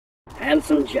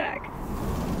handsome Jack.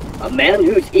 A man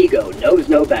whose ego knows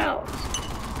no bounds.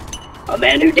 A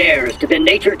man who dares to bend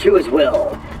nature to his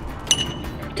will.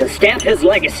 To stamp his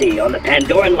legacy on the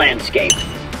Pandoran landscape.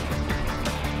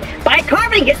 By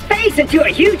carving his face into a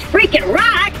huge freaking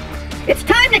rock, it's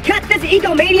time to cut this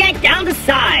egomaniac down to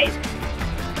size.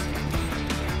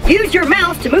 Use your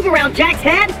mouse to move around Jack's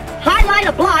head, highlight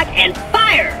a block, and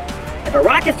fire! If a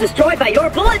rock is destroyed by your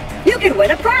bullet, you can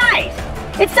win a prize!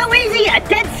 It's so easy, a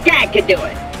dead skag could do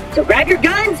it. So grab your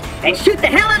guns and shoot the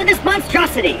hell out of this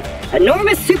monstrosity.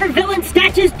 Enormous supervillain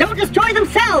statues don't destroy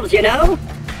themselves, you know?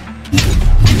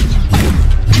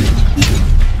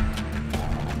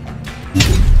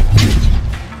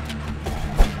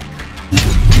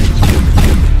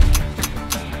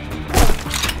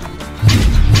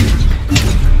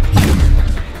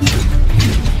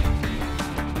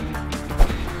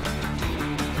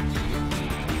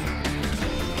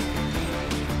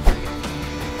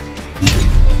 You